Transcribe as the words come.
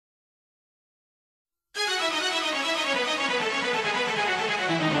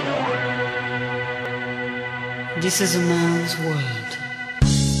This is a man's world.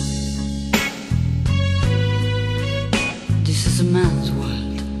 This is a man's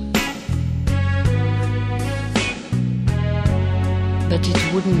world. But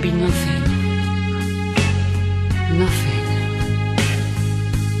it wouldn't be nothing, nothing,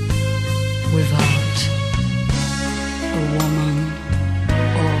 without a woman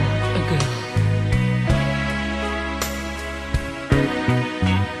or a girl.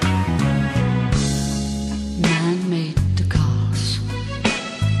 Man made the cars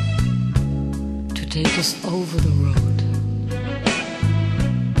to take us over the road.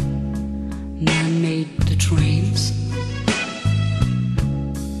 Man made the trains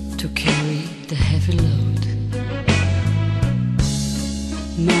to carry the heavy load.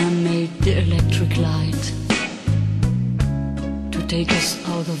 Man made the electric light to take us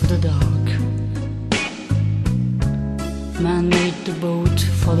out of the dark. Man made the boat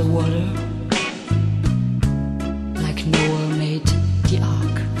for the water, like Noah made the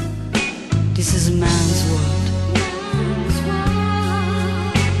ark. This is a man's world.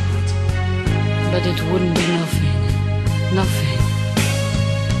 But it wouldn't be nothing, nothing,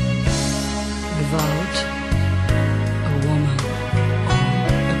 without a woman or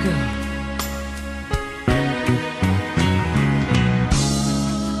a girl.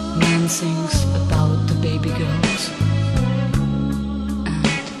 Man sings about the baby girls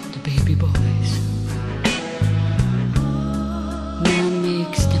and the baby boys. Man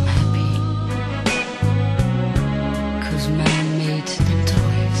makes them happy, 'cause man made them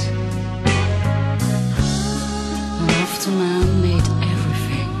toys. And after man made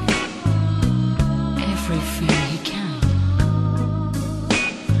everything, everything he can,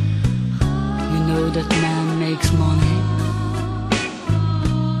 you know that man makes money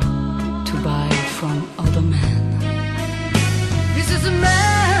to buy from other men. This is a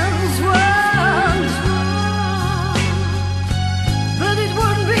man's world, but it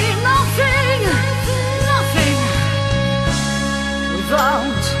wouldn't be nothing, nothing,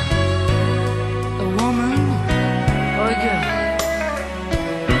 without a woman or a girl.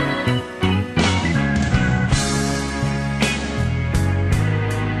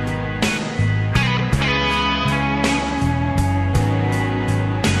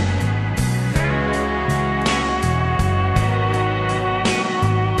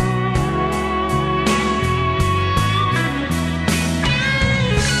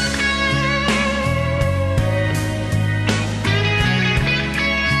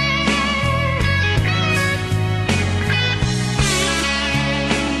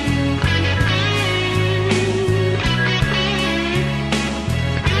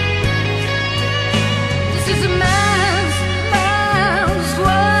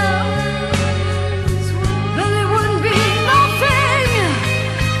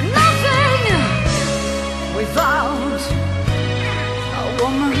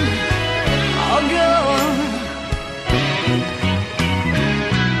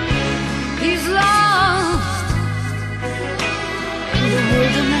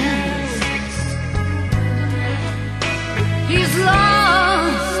 He's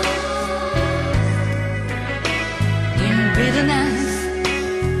lost in bitterness.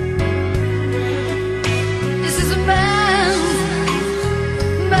 This is a man's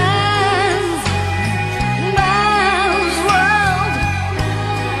world.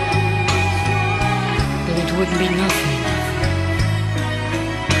 But it wouldn't be nothing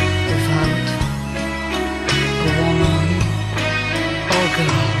without a woman or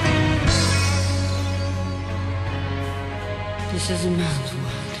girl. This is a man's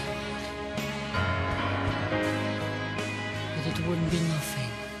world, but it wouldn't be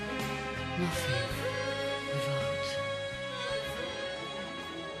nothing, nothing.